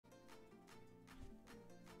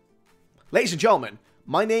Ladies and gentlemen,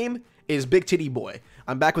 my name is Big Titty Boy.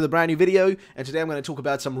 I'm back with a brand new video, and today I'm going to talk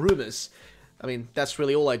about some rumors. I mean, that's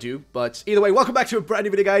really all I do, but either way, welcome back to a brand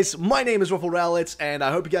new video, guys. My name is RuffledRowlit, and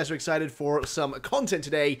I hope you guys are excited for some content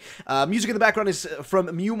today. Music in the background is from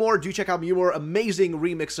Rumour. Do check out Rumour, amazing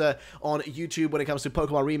remixer on YouTube when it comes to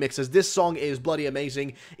Pokemon remixes. This song is bloody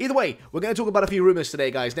amazing. Either way, we're going to talk about a few rumors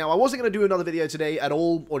today, guys. Now, I wasn't going to do another video today at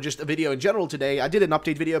all, or just a video in general today. I did an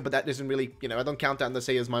update video, but that isn't really, you know, I don't count that the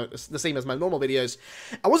same as my normal videos.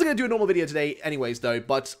 I wasn't going to do a normal video today anyways, though,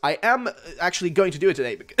 but I am actually going to do it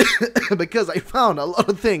today because I found a lot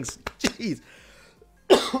of things. Jeez.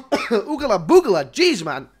 Oogala boogala. Jeez,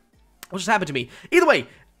 man. What just happened to me? Either way,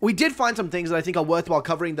 we did find some things that I think are worthwhile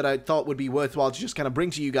covering that I thought would be worthwhile to just kind of bring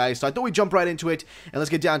to you guys. So I thought we'd jump right into it, and let's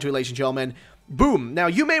get down to it, ladies and gentlemen. Boom. Now,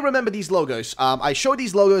 you may remember these logos. I showed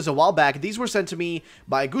these logos a while back. These were sent to me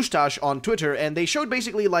by Gustash on Twitter, and they showed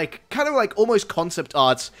basically, like, kind of like almost concept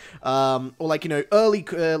arts, or like, you know, early,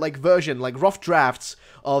 like, version, like, rough drafts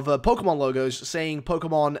of Pokemon logos saying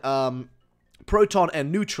Pokemon, Proton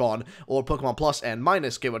and Neutron, or Pokemon Plus and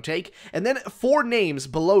Minus, give or take, and then 4 names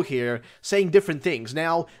below here saying different things.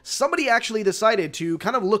 Now, somebody actually decided to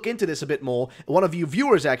kind of look into this a bit more. One of you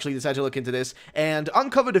viewers actually decided to look into this and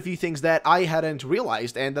uncovered a few things that I hadn't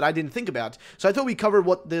realized and that I didn't think about. So I thought we covered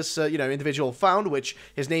what this, you know, individual found, which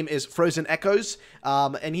his name is Frozen Echoes,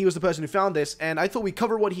 and he was the person who found this, and I thought we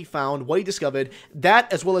covered what he found, what he discovered,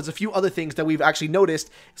 that as well as a few other things that we've actually noticed,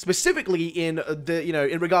 specifically in the, you know,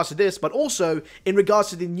 in regards to this, but also in regards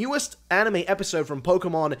to the newest anime episode from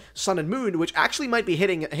Pokemon Sun and Moon, which actually might be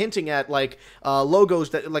hinting at, like,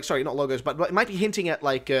 logos that, like, sorry, not logos, but it might be hinting at,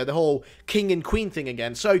 like, the whole king and queen thing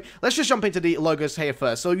again. So, let's just jump into the logos here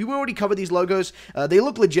first. So, you already covered these logos. They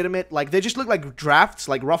look legitimate. Like, they just look like drafts,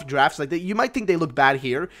 like rough drafts. Like, you might think they look bad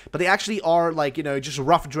here, but they actually are, like, you know, just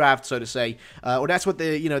rough drafts, so to say. Or that's what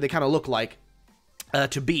they, you know, they kind of look like.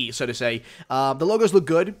 To be, so to say. The logos look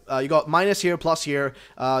good. You got minus here, plus here.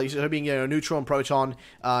 You're being, you know, neutron, proton,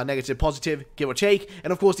 negative, positive, give or take.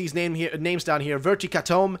 And of course, these names down here: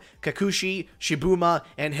 Verticatome, Kakushi, Shibuma,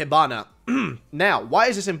 and Hibana. Now, why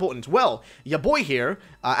is this important? Well, your boy here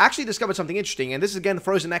actually discovered something interesting, and this is again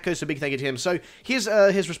Frozen Echoes, so big thank you to him. So here's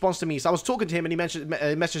his response to me. So I was talking to him, and he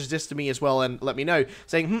messaged this to me as well, and let me know,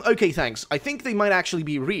 saying, okay, thanks. I think they might actually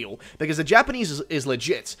be real because the Japanese is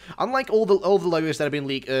legit, unlike all the logos that have been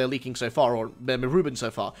leaking so far, or been rumored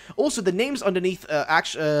so far. Also, the names underneath are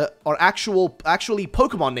actually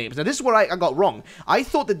Pokemon names. Now, this is where I got wrong. I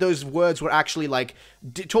thought that those words were actually like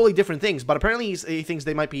totally different things, but apparently he thinks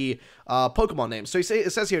they might be Pokemon names. So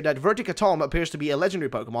it says here that Verticatome appears to be a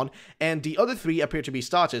legendary Pokemon, and the other 3 appear to be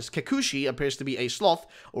starters. Kakushi appears to be a sloth,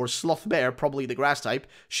 or sloth bear, probably the grass type.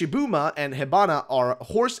 Shibuma and Hibana are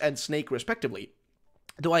horse and snake, respectively.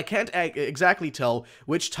 Though I can't exactly tell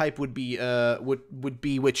which type would be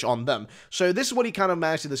which on them. So this is what he kind of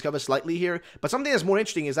managed to discover slightly here. But something that's more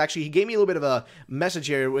interesting is actually he gave me a little bit of a message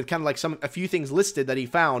here with kind of like a few things listed that he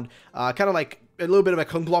found, kind of like a little bit of a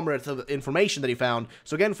conglomerate of information that he found.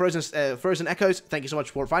 So again, Frozen Echoes, thank you so much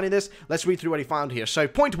for finding this. Let's read through what he found here. So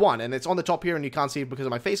point 1, and it's on the top here, and you can't see it because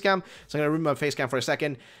of my face cam. So I'm going to remove my face cam for a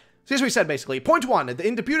second. So here's what he said, basically. Point 1.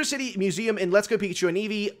 In the Pewter City Museum in Let's Go Pikachu and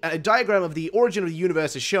Eevee, a diagram of the origin of the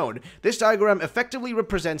universe is shown. This diagram effectively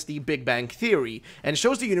represents the Big Bang Theory, and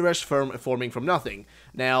shows the universe forming from nothing.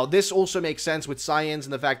 Now, this also makes sense with science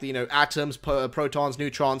and the fact that, you know, atoms, protons,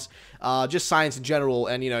 neutrons, just science in general,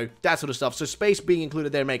 and, you know, that sort of stuff. So space being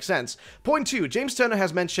included there makes sense. Point 2. James Turner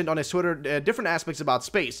has mentioned on his Twitter different aspects about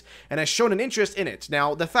space, and has shown an interest in it.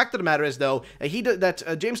 Now, the fact of the matter is, though,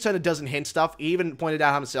 James Turner doesn't hint stuff. He even pointed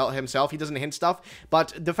out himself, he doesn't hint stuff,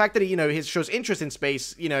 but the fact that he, you know, shows interest in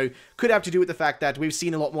space, you know, could have to do with the fact that we've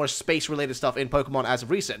seen a lot more space-related stuff in Pokemon as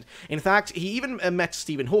of recent. In fact, he even met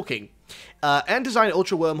Stephen Hawking, and designed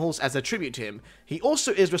Ultra Wormholes as a tribute to him. He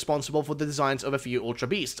also is responsible for the designs of a few Ultra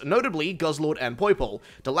Beasts, notably Guzzlord and Poipole,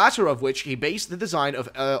 the latter of which he based the design of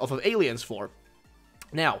aliens for.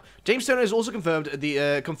 Now, James Turner is also confirmed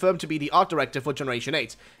to be the art director for Generation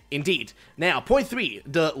 8. Indeed. Now, point 3.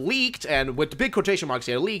 The leaked, and with the big quotation marks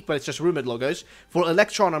here, leaked, but it's just rumored logos, for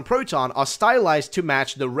Electron and Proton are stylized to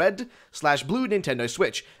match the red/blue Nintendo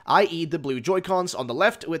Switch, i.e. the blue Joy-Cons on the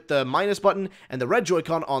left with the minus button, and the red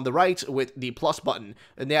Joy-Con on the right with the plus button.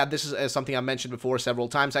 And yeah, this is something I've mentioned before several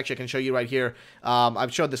times. Actually, I can show you right here.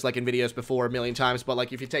 I've showed this like in videos before a million times, but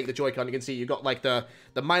like if you take the Joy-Con, you can see you got like the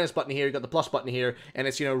minus button here, you got the plus button here, and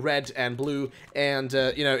it's, you know, red and blue, and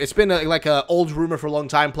you know, it's been like a old rumor for a long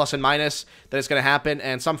time, plus and minus, that it's going to happen,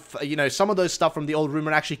 and some of those stuff from the old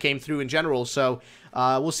rumor actually came through in general, so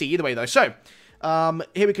we'll see either way though. So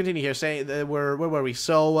Here we continue here, saying that where were we?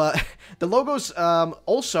 So, the logos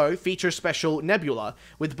also feature special nebula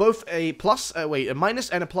with both a minus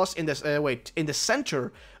and a plus in this in the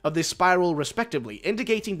center of the spiral respectively,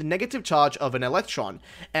 indicating the negative charge of an electron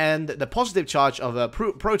and the positive charge of a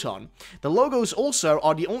proton. The logos also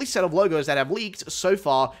are the only set of logos that have leaked so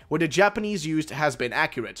far where the Japanese used has been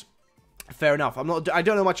accurate. Fair enough. I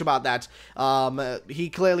don't know much about that. He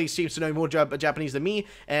clearly seems to know more Japanese than me,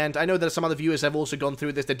 and I know that some other viewers have also gone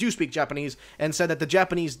through this that do speak Japanese and said that the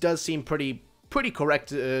Japanese does seem pretty correct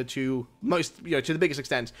to most, to the biggest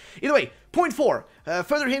extent. Either way, point 4.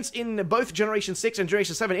 Further hints in both Generation 6 and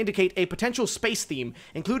Generation 7 indicate a potential space theme,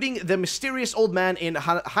 including the mysterious old man in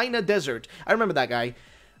Haina Desert. I remember that guy.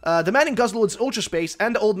 The man in Guzzlord's Ultra Space,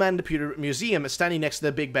 and the old man in the Pewter Museum standing next to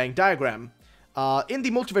the Big Bang diagram. In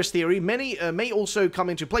the multiverse theory, many may also come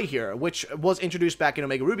into play here, which was introduced back in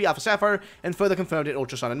Omega Ruby, Alpha Sapphire, and further confirmed in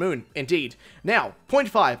Ultra Sun and Moon. Indeed. Now, point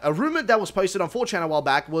 5. A rumor that was posted on 4chan a while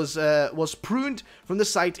back was pruned from the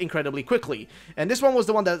site incredibly quickly. And this one was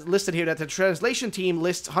the one that listed here that the translation team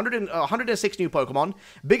lists 106 new Pokemon,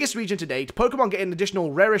 biggest region to date, Pokemon get an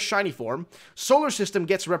additional rarest shiny form, solar system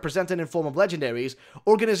gets represented in form of legendaries,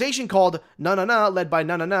 organization called Na-Na-Na, led by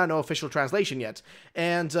Na-Na-Na, no official translation yet.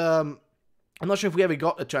 And, I'm not sure if we ever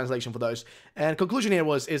got a translation for those. And conclusion here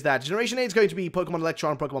is that Generation 8 is going to be Pokemon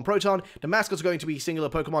Electron, Pokemon Proton. The mascot's going to be singular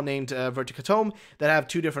Pokemon named Verticatome that have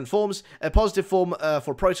 2 different forms. A positive form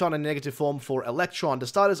for Proton and a negative form for Electron. The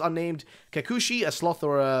starters are named Kakushi, a sloth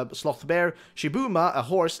or a sloth bear, Shibuma, a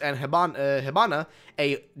horse, and Hibana,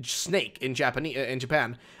 a snake in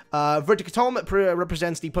Japan. Verticatome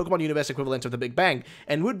represents the Pokemon universe equivalent of the Big Bang,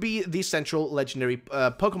 and would be the central legendary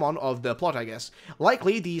Pokemon of the plot, I guess.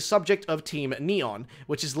 Likely the subject of Team Neon,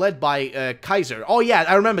 which is led by Kaiser. Oh yeah,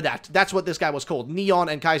 I remember that. That's what this guy was called, Neon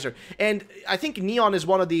and Kaiser. And I think Neon is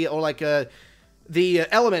one of the, the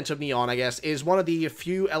element of Neon, I guess, is one of the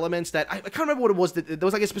few elements that, I can't remember what it was, there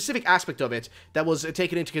was like a specific aspect of it that was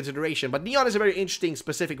taken into consideration, but Neon is a very interesting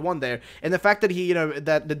specific one there, and the fact that he,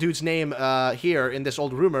 that the dude's name here in this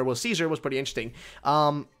old rumor was Caesar was pretty interesting.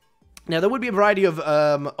 Now, there would be a variety of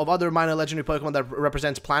other minor legendary Pokemon that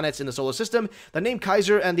represents planets in the solar system. The name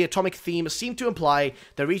Kaiser and the atomic theme seem to imply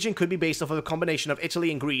the region could be based off of a combination of Italy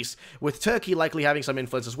and Greece, with Turkey likely having some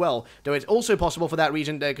influence as well, though it's also possible for that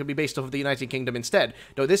region that could be based off of the United Kingdom instead,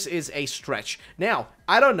 though this is a stretch. Now,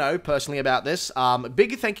 I don't know personally about this.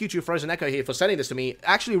 Big thank you to Frozen Echo here for sending this to me.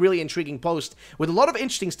 Actually, really intriguing post with a lot of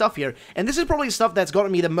interesting stuff here, and this is probably the stuff that's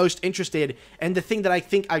gotten me the most interested, and the thing that I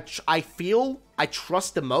think I feel I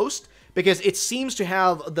trust the most, because it seems to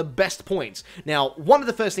have the best points. Now, one of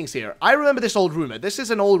the first things here, I remember this old rumor. This is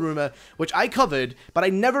an old rumor, which I covered, but I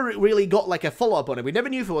never really got, like, a follow-up on it. We never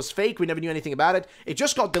knew if it was fake, we never knew anything about it. It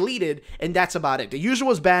just got deleted, and that's about it. The user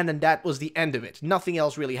was banned, and that was the end of it. Nothing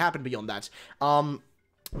else really happened beyond that.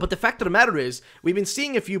 But the fact of the matter is, we've been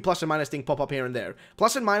seeing a few plus and minus things pop up here and there.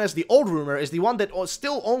 Plus and minus, the old rumor, is the one that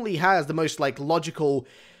still only has the most, like, logical,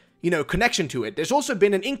 connection to it. There's also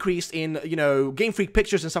been an increase in, Game Freak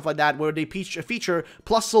pictures and stuff like that, where they feature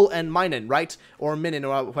Plusle and Minun, right? Or Minun,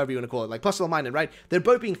 or however you want to call it, like Plusle and Minun, right? They're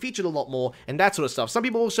both being featured a lot more, and that sort of stuff. Some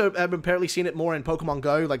people also have apparently seen it more in Pokemon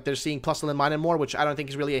Go, like they're seeing Plusle and Minun more, which I don't think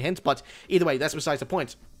is really a hint, but either way, that's besides the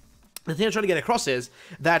point. The thing I'm trying to get across is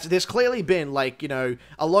that there's clearly been, like, a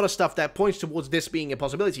lot of stuff that points towards this being a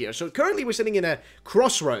possibility here. So currently we're sitting in a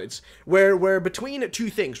crossroads where we're between two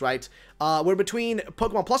things, right? We're between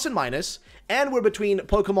Pokemon Plus and Minus, and we're between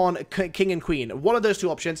Pokemon King and Queen. One of those two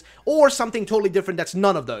options, or something totally different that's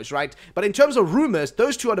none of those, right? But in terms of rumors,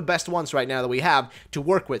 those two are the best ones right now that we have to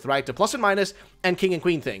work with, right? The Plus and Minus and King and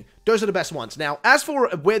Queen thing. Those are the best ones. Now, as for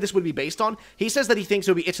where this would be based on, he says that he thinks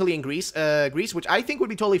it would be Italy and Greece, which I think would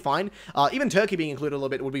be totally fine. Even Turkey being included a little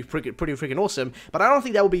bit would be pretty freaking awesome, but I don't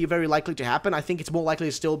think that would be very likely to happen. I think it's more likely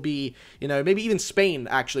to still be, maybe even Spain,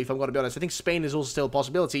 actually, if I'm going to be honest. I think Spain is also still a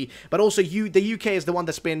possibility, but also the UK is the one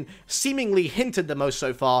that's been seemingly hinted the most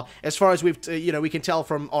so far, as far as we've, we can tell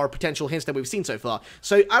from our potential hints that we've seen so far.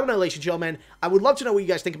 So, I don't know, ladies and gentlemen, I would love to know what you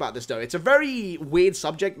guys think about this, though. It's a very weird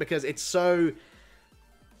subject, because it's so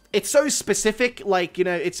specific, like,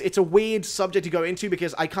 it's a weird subject to go into,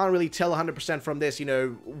 because I can't really tell 100% from this,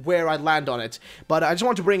 where I'd land on it. But I just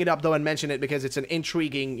want to bring it up, though, and mention it, because it's an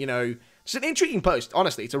intriguing, it's an intriguing post,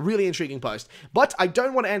 honestly. It's a really intriguing post. But I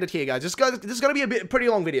don't want to end it here, guys. This is going to be a pretty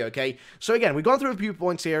long video, okay? So again, we've gone through a few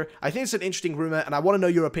points here. I think it's an interesting rumor, and I want to know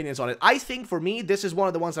your opinions on it. I think, for me, this is one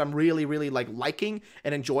of the ones that I'm really, really, liking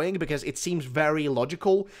and enjoying, because it seems very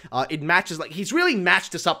logical. It matches, he's really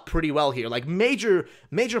matched this up pretty well here. Like, major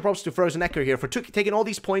props to Frozen Echo here for taking all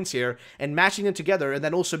these points here and matching them together, and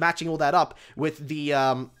then also matching all that up with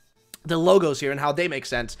the, the logos here and how they make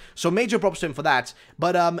sense. So major props to him for that.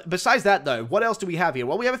 But besides that though, what else do we have here?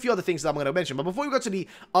 Well, we have a few other things that I'm going to mention. But before we go to the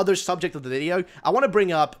other subject of the video, I want to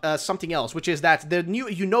bring up something else, which is that the new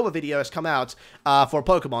Unova video has come out for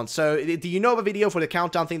Pokemon. So the Unova video for the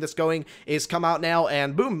countdown thing that's going is come out now,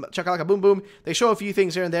 and boom, chakalaka boom boom. They show a few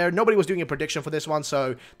things here and there. Nobody was doing a prediction for this one,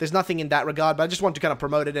 so there's nothing in that regard. But I just want to kind of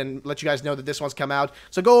promote it and let you guys know that this one's come out.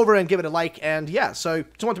 So go over and give it a like, and yeah, so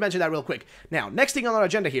just want to mention that real quick. Now, next thing on our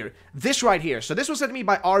agenda here, this right here. So this was sent to me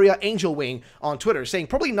by Aria Angel Wing on Twitter, saying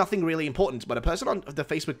probably nothing really important, but a person on the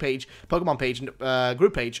Facebook page, Pokemon page,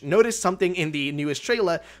 group page, noticed something in the newest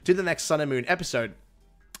trailer to the next Sun and Moon episode.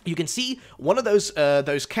 You can see one of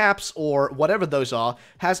those caps, or whatever those are,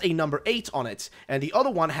 has a number 8 on it, and the other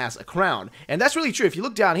one has a crown. And that's really true. If you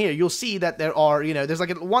look down here, you'll see that there are, you know, there's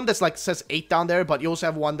like one that's like says 8 down there, but you also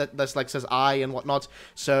have one that's like says I and whatnot.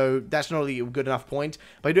 So that's not really a good enough point.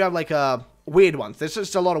 But you do have like weird ones. There's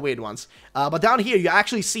just a lot of weird ones. But down here, you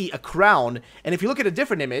actually see a crown. And if you look at a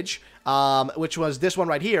different image, which was this one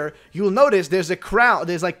right here, you'll notice there's a crown.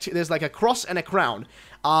 There's like a cross and a crown.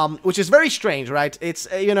 Which is very strange, right? It's,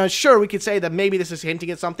 you know, sure, we could say that maybe this is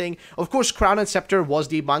hinting at something. Of course, Crown and Scepter was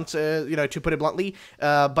debunked, you know, to put it bluntly.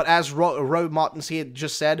 But as Ro Martins here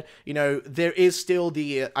just said, you know, there is still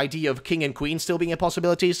the idea of King and Queen still being a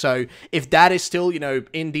possibility. So if that is still, you know,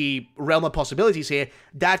 in the realm of possibilities here,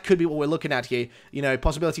 that could be what we're looking at here. You know,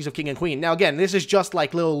 possibilities of King and Queen. Now, again, this is just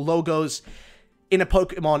like little logos in a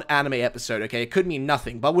Pokemon anime episode, okay? It could mean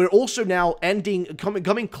nothing, but we're also now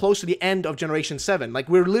coming close to the end of Generation 7. Like,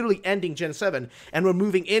 we're literally ending Gen 7, and we're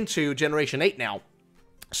moving into Generation 8 now.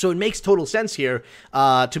 So it makes total sense here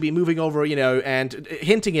to be moving over, you know, and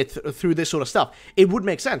hinting it through this sort of stuff. It would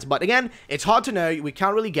make sense, but again, it's hard to know. We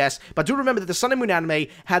can't really guess. But do remember that the Sun and Moon anime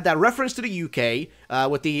had that reference to the UK,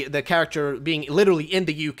 with the character being literally in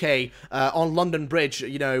the UK on London Bridge,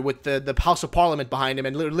 you know, with the House of Parliament behind him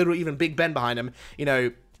and literally even Big Ben behind him, you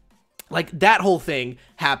know. Like, that whole thing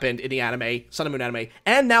happened in the anime, Sun and Moon anime,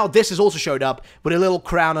 and now this has also showed up with a little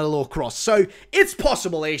crown and a little cross. So, it's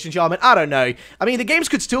possible, ladies and gentlemen, I don't know. I mean, the games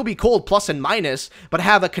could still be called Plus and Minus, but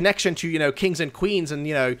have a connection to, you know, Kings and Queens, and,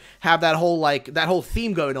 you know, have that whole, like, that whole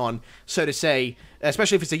theme going on, so to say.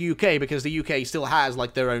 Especially if it's the UK, because the UK still has,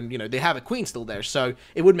 like, their own, you know, they have a queen still there, so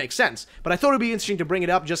it would make sense. But I thought it would be interesting to bring it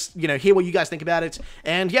up, just, you know, hear what you guys think about it.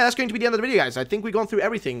 And yeah, that's going to be the end of the video, guys. I think we've gone through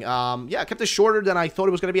everything. Yeah, I kept this shorter than I thought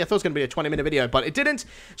it was going to be. I thought it was going to be a 20-minute video, but it didn't.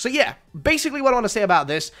 So yeah, basically what I want to say about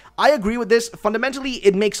this, I agree with this. Fundamentally,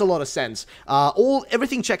 it makes a lot of sense.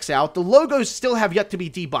 Everything checks out. The logos still have yet to be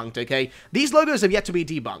debunked, okay? These logos have yet to be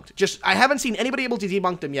debunked. Just, I haven't seen anybody able to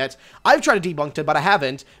debunk them yet. I've tried to debunk them, but I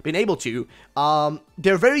haven't been able to.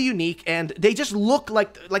 They're very unique, and they just look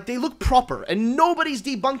like they look proper, and nobody's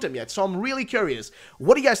debunked them yet, so I'm really curious.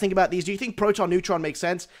 What do you guys think about these? Do you think Proton Neutron makes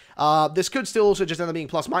sense? This could still also just end up being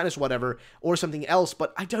plus minus whatever, or something else,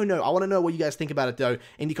 but I don't know. I want to know what you guys think about it, though,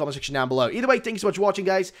 in the comment section down below. Either way, thank you so much for watching,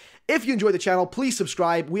 guys. If you enjoyed the channel, please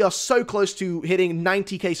subscribe. We are so close to hitting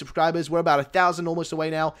 90k subscribers. We're about 1,000 almost away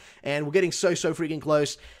now, and we're getting so freaking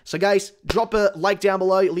close. So, guys, drop a like down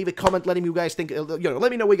below, leave a comment letting me you guys think,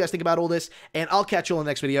 let me know what you guys think about all this, and I'll catch you on the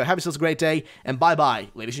next video. Have yourselves a great day, and bye-bye,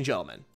 ladies and gentlemen.